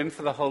more room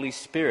for the Holy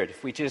Spirit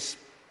if we just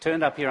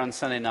turned up here on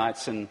Sunday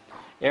nights and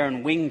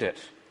Aaron winged it?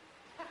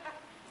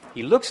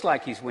 He looks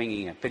like he's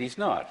winging it, but he's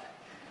not.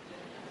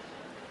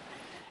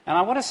 And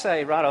I want to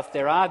say right off,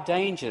 there are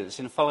dangers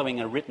in following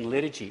a written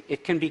liturgy.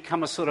 It can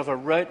become a sort of a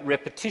rote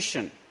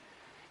repetition.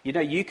 You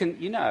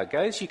know how it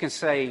goes. You can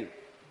say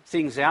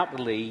things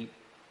outwardly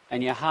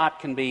and your heart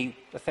can be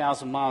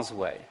 1,000 miles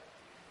away.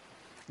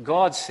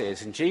 God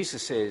says, and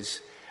Jesus says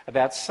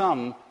about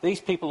some,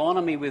 these people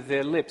honour me with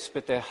their lips,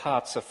 but their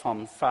hearts are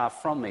far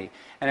from me.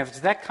 And if it's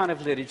that kind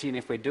of liturgy, and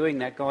if we're doing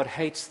that, God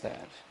hates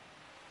that.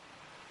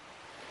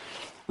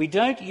 We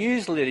don't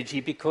use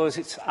liturgy because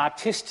it's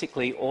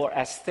artistically or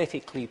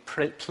aesthetically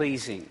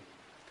pleasing.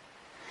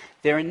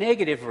 There are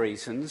negative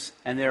reasons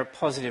and there are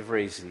positive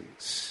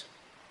reasons.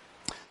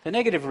 The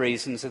negative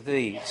reasons are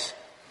these.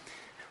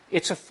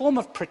 It's a form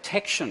of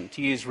protection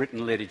to use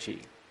written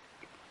liturgy.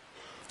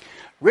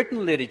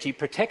 Written liturgy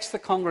protects the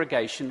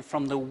congregation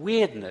from the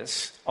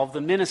weirdness of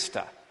the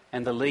minister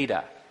and the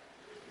leader.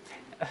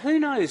 Who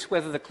knows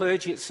whether the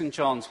clergy at St.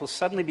 John's will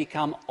suddenly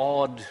become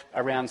odd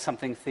around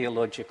something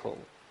theological?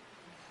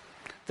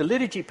 The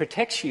liturgy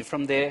protects you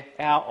from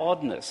our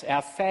oddness,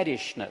 our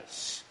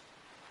faddishness.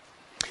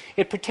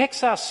 It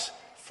protects us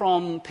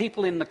from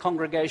people in the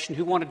congregation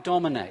who want to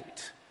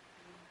dominate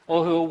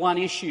or who are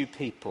one-issue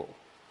people.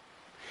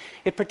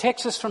 It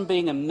protects us from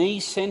being a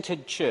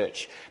me-centred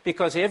church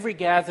because every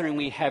gathering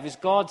we have is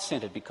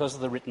God-centred because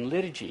of the written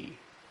liturgy.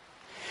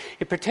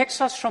 It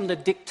protects us from the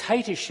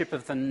dictatorship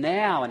of the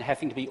now and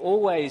having to be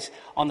always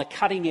on the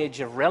cutting edge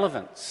of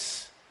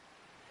relevance.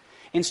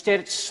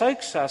 Instead, it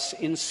soaks us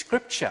in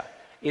Scripture.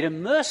 It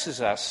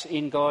immerses us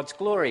in God's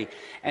glory.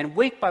 And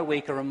week by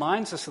week, it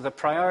reminds us of the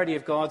priority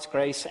of God's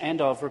grace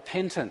and of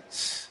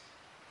repentance.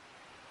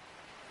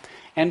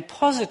 And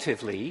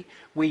positively,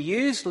 we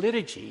use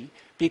liturgy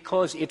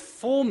because it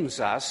forms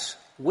us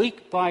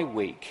week by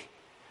week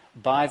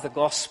by the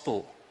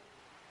gospel.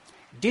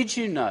 Did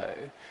you know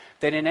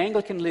that in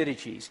Anglican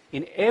liturgies,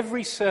 in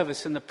every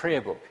service in the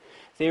prayer book,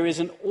 there is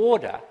an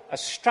order, a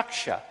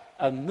structure,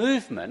 a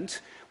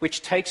movement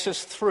which takes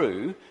us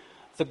through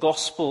the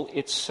gospel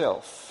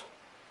itself?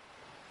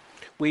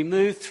 We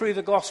move through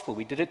the gospel.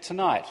 We did it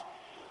tonight.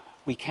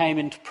 We came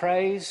into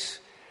praise.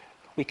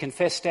 We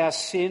confessed our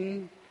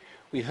sin.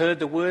 We heard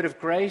the word of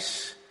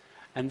grace.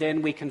 And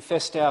then we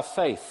confessed our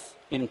faith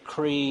in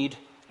creed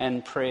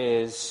and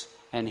prayers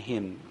and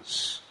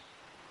hymns.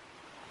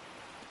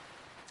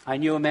 I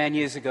knew a man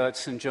years ago at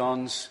St.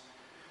 John's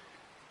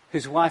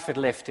whose wife had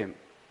left him.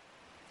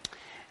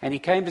 And he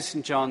came to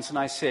St. John's and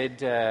I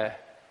said,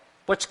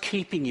 what's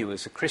keeping you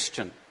as a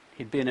Christian?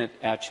 He'd been at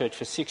our church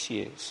for 6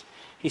 years.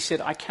 He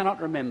said, I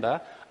cannot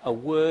remember a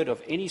word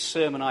of any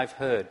sermon I've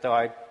heard, though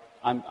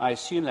I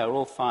assume they were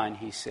all fine,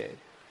 he said.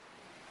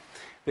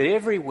 But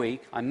every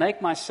week I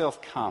make myself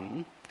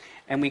come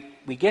and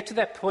we get to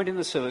that point in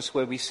the service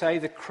where we say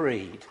the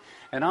creed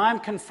and I'm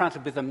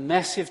confronted with the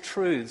massive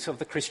truths of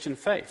the Christian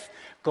faith.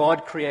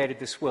 God created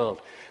this world.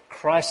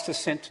 Christ is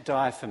sent to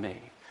die for me.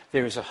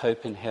 There is a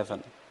hope in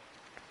heaven.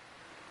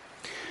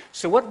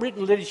 So what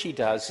written liturgy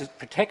does is it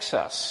protects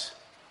us.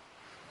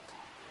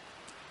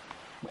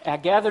 Our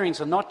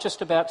gatherings are not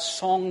just about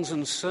songs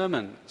and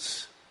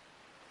sermons.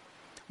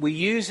 We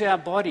use our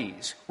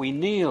bodies. We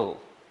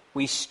kneel.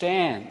 We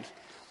stand.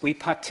 We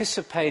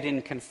participate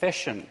in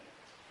confession.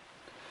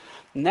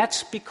 And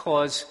that's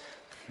because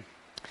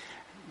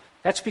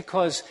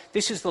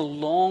this is the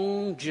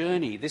long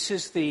journey. This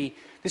is the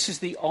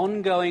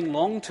ongoing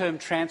long-term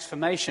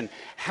transformation.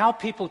 How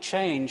people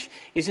change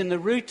is in the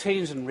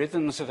routines and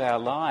rhythms of our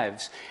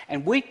lives.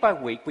 And week by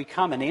week we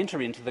come and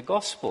enter into the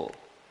gospel.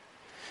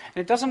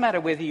 And it doesn't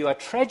matter whether you are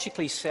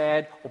tragically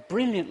sad or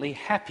brilliantly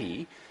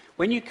happy.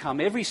 When you come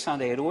every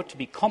Sunday, it ought to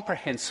be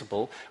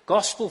comprehensible,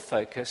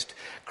 gospel-focused,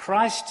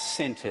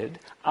 Christ-centred,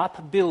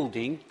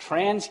 upbuilding,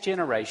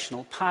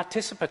 transgenerational,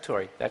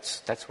 participatory.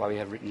 That's why we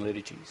have written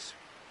liturgies.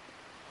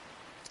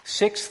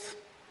 Sixth,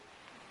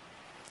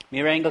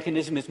 Mere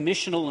Anglicanism is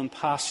missional and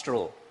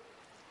pastoral.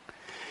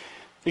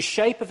 The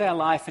shape of our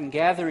life and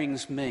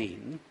gatherings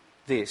mean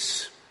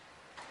this,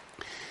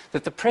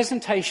 that the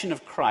presentation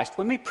of Christ,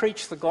 when we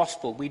preach the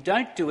gospel, we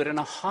don't do it in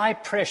a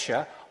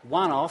high-pressure,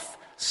 one-off,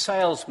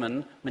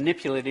 salesman,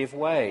 manipulative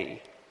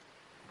way.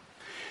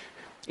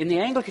 In the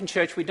Anglican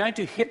Church, we don't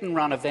do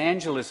hit-and-run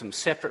evangelism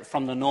separate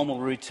from the normal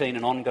routine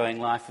and ongoing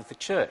life of the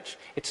church.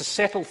 It's a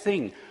settled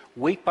thing,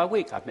 week by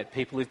week. I've met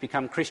people who've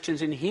become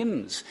Christians in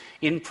hymns,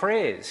 in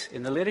prayers,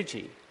 in the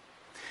liturgy.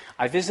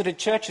 I visited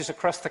churches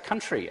across the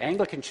country,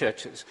 Anglican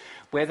churches,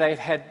 where they've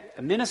had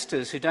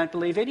ministers who don't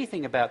believe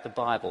anything about the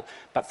Bible,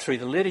 but through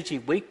the liturgy,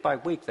 week by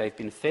week, they've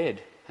been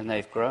fed and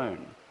they've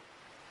grown.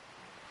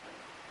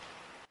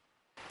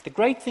 The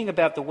great thing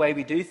about the way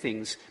we do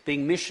things,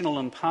 being missional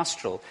and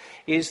pastoral,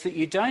 is that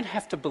you don't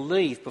have to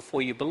believe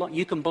before you belong.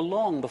 You can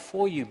belong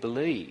before you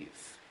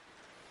believe.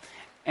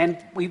 And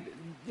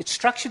it's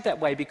structured that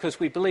way because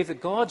we believe that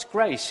God's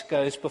grace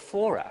goes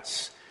before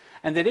us,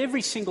 and that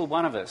every single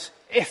one of us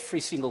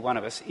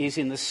is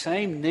in the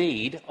same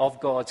need of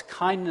God's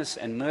kindness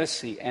and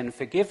mercy and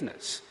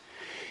forgiveness.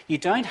 You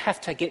don't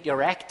have to get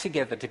your act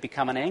together to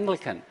become an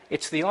Anglican.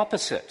 It's the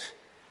opposite.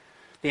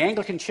 The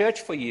Anglican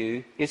Church for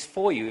you is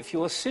for you if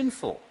you're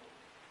sinful.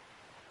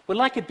 We're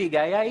like a big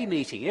AA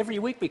meeting. Every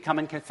week we come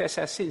and confess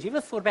our sins. You ever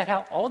thought about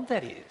how odd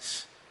that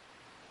is?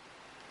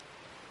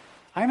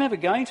 I remember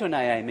going to an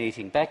AA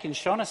meeting back in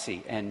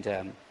Shaughnessy, and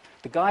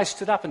the guys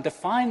stood up and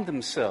defined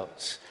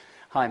themselves.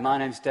 Hi, my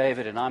name's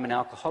David and I'm an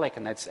alcoholic,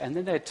 and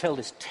then they'd tell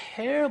this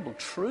terrible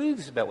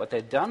truths about what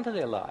they'd done to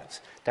their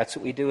lives. That's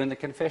what we do in the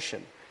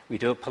confession. We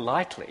do it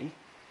politely.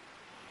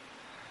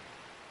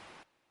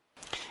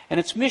 And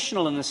it's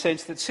missional in the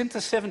sense that since the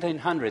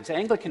 1700s,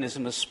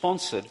 Anglicanism has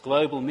sponsored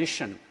global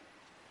mission,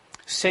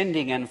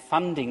 sending and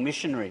funding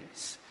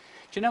missionaries.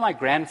 Do you know my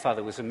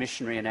grandfather was a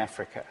missionary in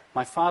Africa?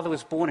 My father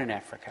was born in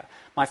Africa.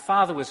 My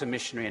father was a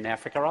missionary in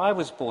Africa. I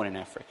was born in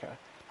Africa.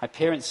 My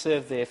parents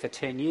served there for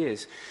 10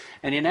 years.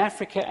 And in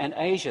Africa and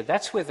Asia,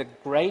 that's where the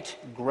great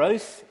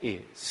growth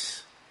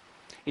is.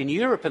 In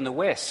Europe and the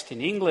West, in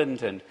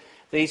England and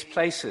these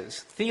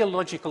places,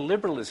 theological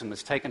liberalism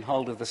has taken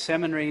hold of the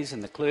seminaries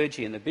and the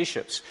clergy and the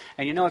bishops.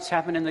 And you know what's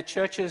happened in the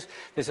churches?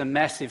 There's a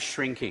massive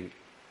shrinking.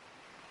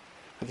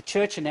 But the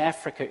church in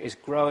Africa is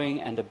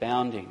growing and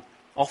abounding,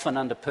 often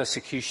under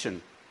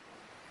persecution.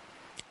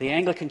 The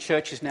Anglican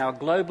Church is now a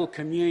global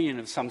communion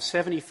of some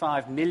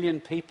 75 million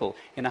people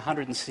in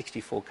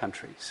 164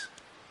 countries.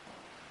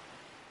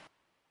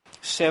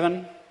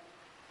 7,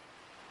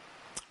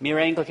 Mere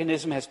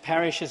Anglicanism has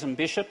parishes and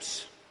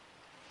bishops.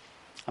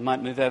 I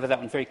might move over that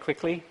one very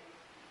quickly.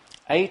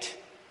 8,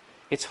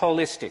 it's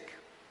holistic. Do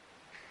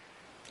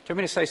you want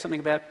me to say something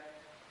about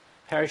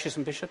parishes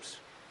and bishops?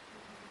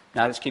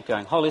 No, let's keep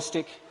going.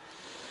 Holistic.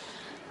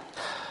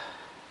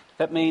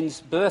 That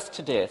means birth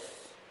to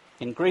death,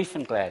 in grief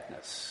and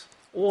gladness.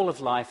 All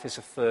of life is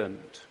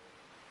affirmed.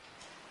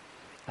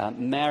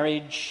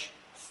 Marriage,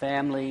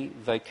 family,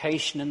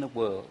 vocation in the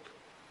world.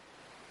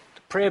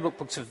 The prayer book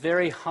puts a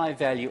very high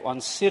value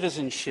on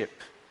citizenship,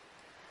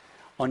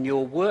 on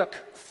your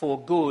work for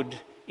good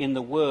in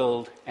the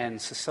world and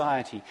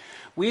society.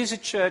 We as a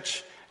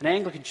church, an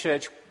Anglican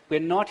church, we're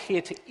not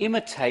here to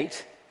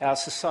imitate our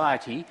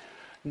society,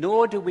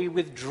 nor do we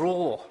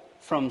withdraw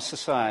from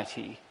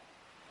society.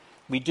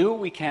 We do what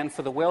we can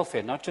for the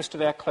welfare, not just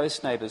of our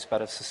close neighbours,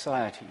 but of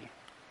society.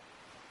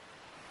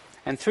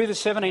 And through the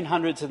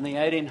 1700s and the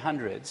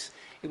 1800s,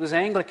 it was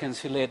Anglicans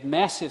who led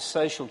massive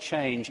social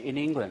change in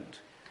England.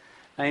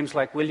 Names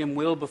like William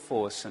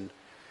Wilberforce and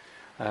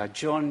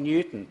John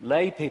Newton,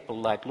 lay people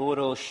like Lord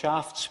Earl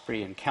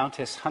Shaftesbury and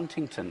Countess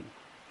Huntington.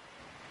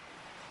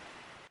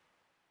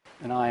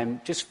 And I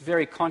am just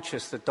very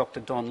conscious that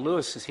Dr. Don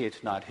Lewis is here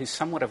tonight, who's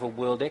somewhat of a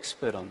world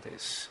expert on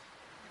this.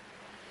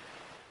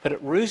 But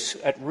at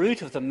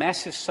root of the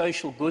massive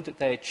social good that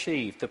they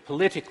achieved, the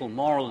political,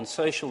 moral and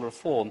social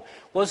reform,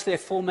 was their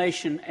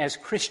formation as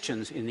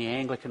Christians in the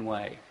Anglican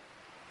way.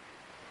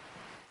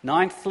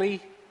 Ninthly,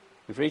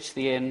 we've reached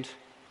the end.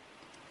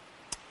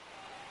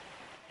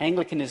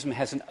 Anglicanism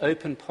has an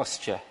open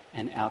posture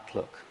and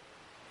outlook.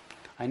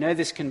 I know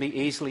this can be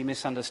easily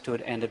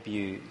misunderstood and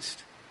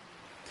abused,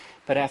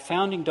 but our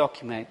founding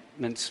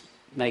documents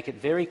make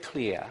it very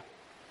clear.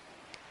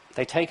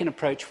 They take an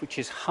approach which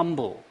is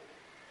humble.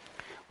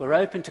 We're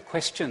open to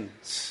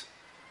questions.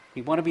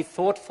 We want to be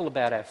thoughtful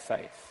about our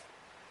faith.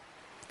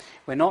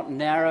 We're not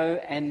narrow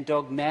and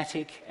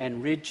dogmatic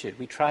and rigid.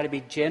 We try to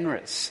be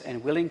generous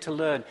and willing to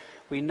learn.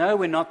 We know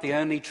we're not the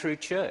only true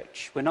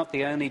church. We're not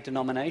the only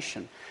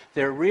denomination.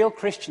 There are real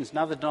Christians in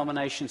other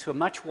denominations who are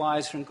much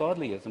wiser and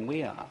godlier than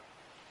we are.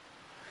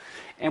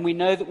 And we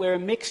know that we're a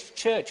mixed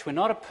church. We're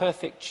not a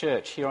perfect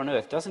church here on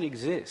earth. It doesn't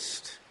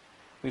exist.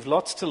 We've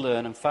lots to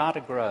learn and far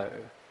to grow.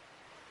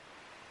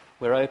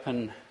 We're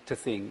open to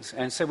things.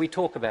 And so we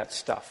talk about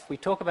stuff. We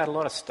talk about a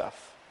lot of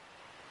stuff.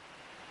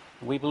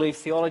 We believe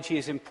theology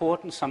is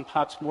important, some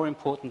parts more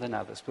important than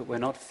others, but we're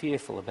not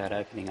fearful about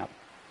opening up.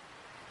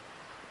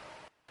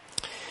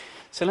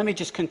 So let me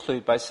just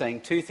conclude by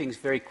saying two things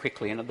very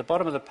quickly. And at the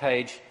bottom of the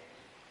page,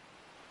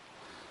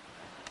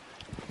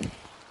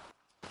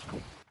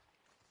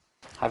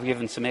 I've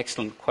given some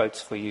excellent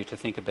quotes for you to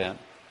think about.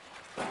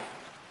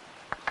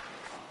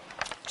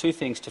 Two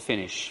things to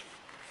finish.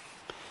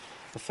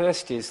 The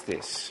first is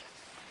this.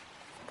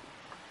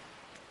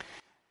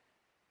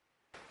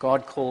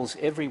 God calls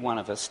every one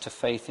of us to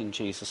faith in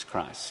Jesus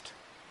Christ.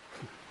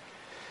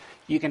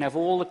 You can have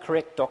all the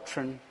correct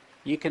doctrine,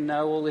 you can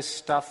know all this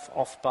stuff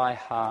off by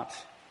heart,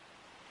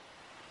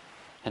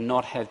 and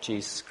not have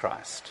Jesus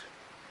Christ.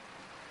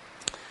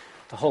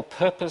 The whole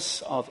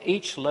purpose of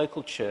each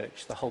local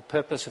church, the whole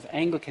purpose of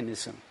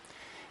Anglicanism,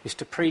 is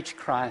to preach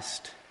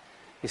Christ,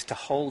 is to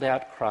hold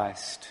out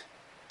Christ,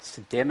 it's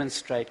to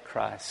demonstrate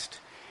Christ,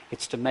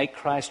 it's to make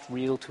Christ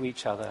real to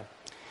each other,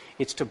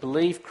 it's to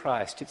believe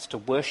Christ, it's to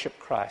worship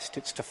Christ,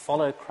 it's to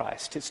follow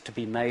Christ, it's to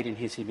be made in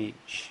his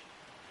image.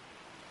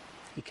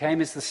 He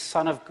came as the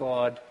Son of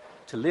God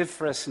to live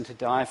for us and to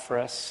die for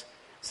us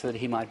so that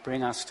he might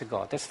bring us to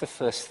God. That's the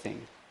first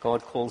thing.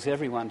 God calls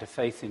everyone to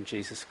faith in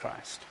Jesus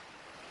Christ.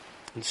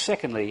 And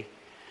secondly,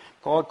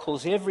 God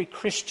calls every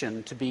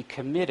Christian to be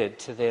committed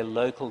to their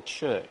local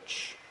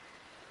church.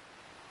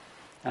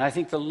 And I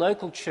think the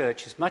local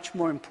church is much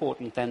more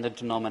important than the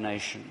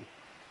denomination.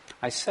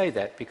 I say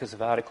that because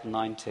of Article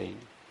 19.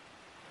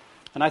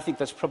 And I think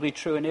that's probably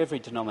true in every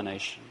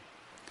denomination.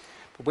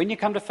 But when you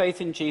come to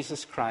faith in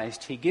Jesus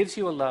Christ, he gives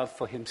you a love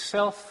for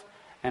himself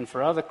and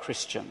for other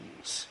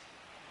Christians,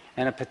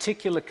 and a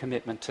particular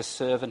commitment to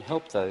serve and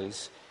help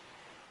those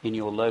in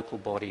your local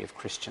body of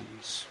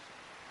Christians.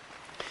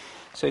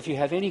 So if you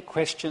have any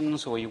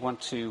questions or you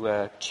want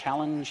to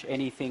challenge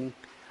anything,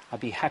 I'd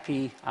be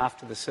happy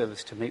after the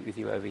service to meet with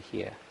you over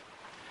here.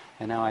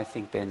 And now I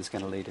think Ben's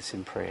going to lead us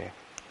in prayer.